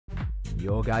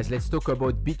Yo guys, let's talk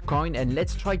about Bitcoin and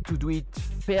let's try to do it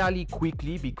fairly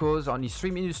quickly because only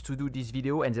 3 minutes to do this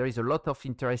video and there is a lot of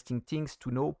interesting things to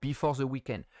know before the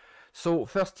weekend. So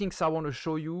first things I want to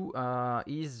show you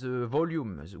is the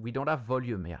volume. We don't have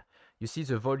volume here. You see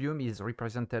the volume is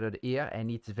represented here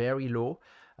and it's very low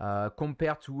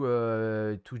compared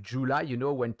to July, you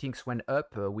know, when things went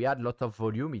up, we had a lot of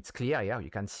volume. It's clear here, you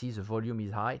can see the volume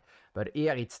is high, but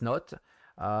here it's not.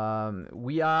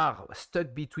 We are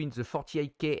stuck between the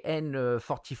 48k and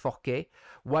 44k.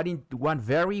 One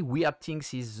very weird thing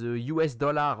is the US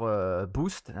dollar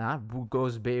boost,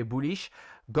 goes bullish.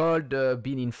 Gold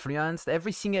been influenced.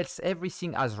 Everything else,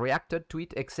 everything has reacted to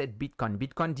it except Bitcoin.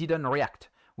 Bitcoin didn't react.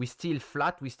 We're still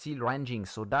flat. We're still ranging.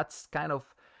 So that's kind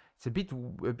of, it's a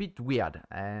bit weird.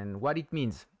 And what it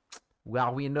means?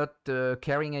 Are we not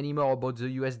caring anymore about the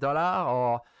US dollar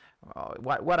or?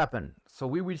 What happened? So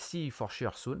we will see for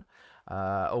sure soon.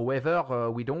 However,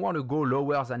 we don't want to go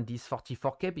lower than this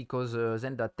 44k because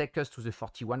then that takes us to the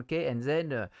 41k and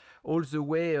then all the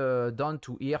way down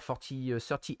to here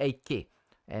 38k,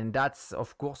 and that's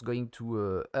of course going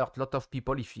to hurt a lot of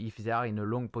people if they are in a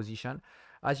long position.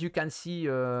 As you can see,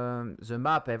 the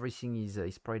map, everything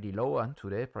is pretty low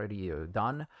today, pretty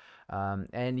down.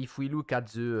 And if we look at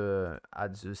the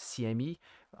CME,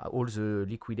 all the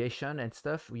liquidation and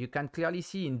stuff, you can clearly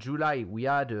see in July we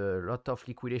had a lot of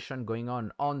liquidation going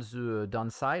on the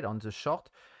downside, on the short.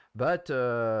 But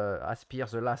as per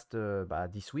the last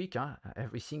this week,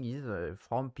 everything is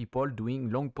from people doing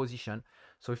long position.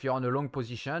 So if you're on a long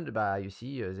position, you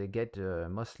see they get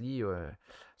mostly,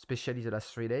 especially the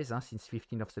last 3 days, since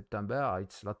 15th of September,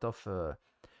 it's a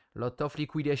lot of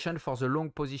liquidation for the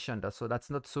long position. So that's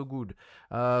not so good.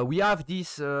 We have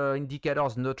these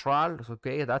indicators neutral.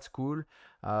 Okay, that's cool,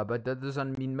 but that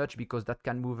doesn't mean much because that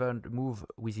can move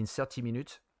within 30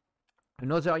 minutes.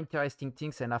 Another interesting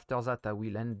things, and after that I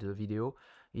will end the video,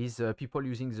 is people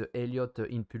using the Elliott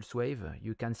impulse wave.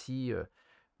 You can see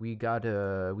we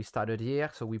started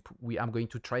here, so I'm going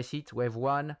to trace it. Wave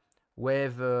 1,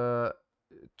 wave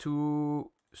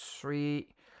 2, 3,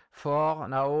 4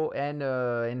 now,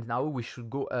 and now we should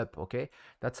go up. Okay,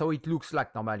 that's how it looks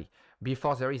like normally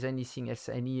before there is anything else,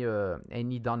 any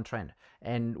downtrend.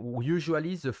 And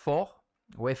usually the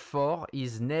wave 4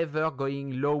 is never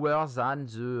going lower than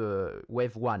the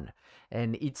wave 1,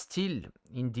 and it's still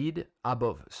indeed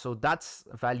above. So that's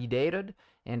validated,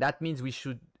 and that means we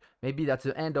should, maybe that's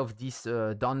the end of this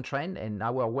downtrend, and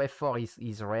our wave 4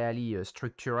 is really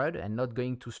structured and not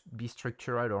going to be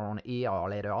structured around here or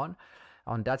later on.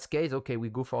 On that case, okay, we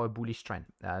go for a bullish trend,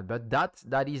 but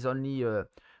that is only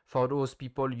for those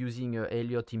people using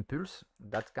Elliott impulse.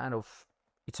 That's kind of,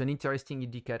 it's an interesting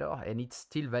indicator and it's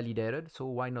still validated, so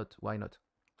why not?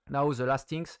 Now the last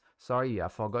things, sorry, I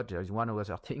forgot, there is one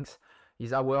other things,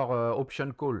 is our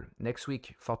option call next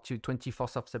week for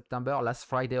 24th of September, last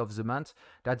Friday of the month.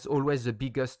 That's always the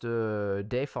biggest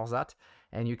day for that,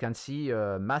 and you can see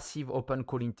massive open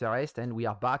call interest, and we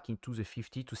are back into the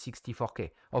 50 to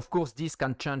 64k. Of course, this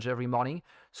can change every morning,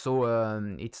 so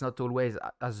it's not always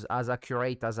as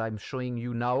accurate as I'm showing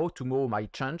you now. Tomorrow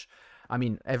might change. I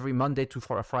mean, every Monday to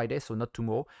Friday, so not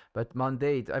tomorrow, but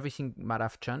Monday, everything might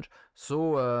have changed.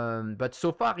 So, but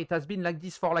so far it has been like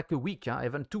this for like a week,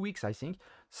 even 2 weeks, I think.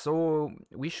 So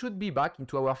we should be back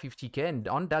into our 50k, and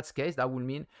on that case, that will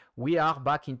mean we are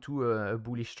back into a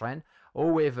bullish trend.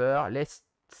 However, let's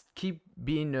keep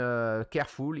being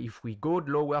careful. If we go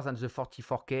lower than the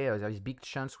 44k, there is big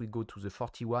chance we go to the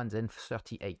 41, then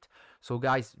 38. So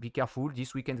guys, be careful.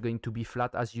 This weekend is going to be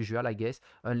flat as usual, I guess,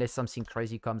 unless something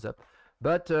crazy comes up.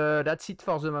 But that's it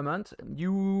for the moment.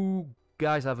 You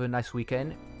guys have a nice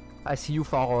weekend. I see you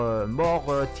for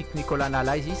more technical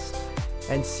analysis,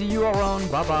 and see you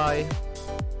around. Bye bye.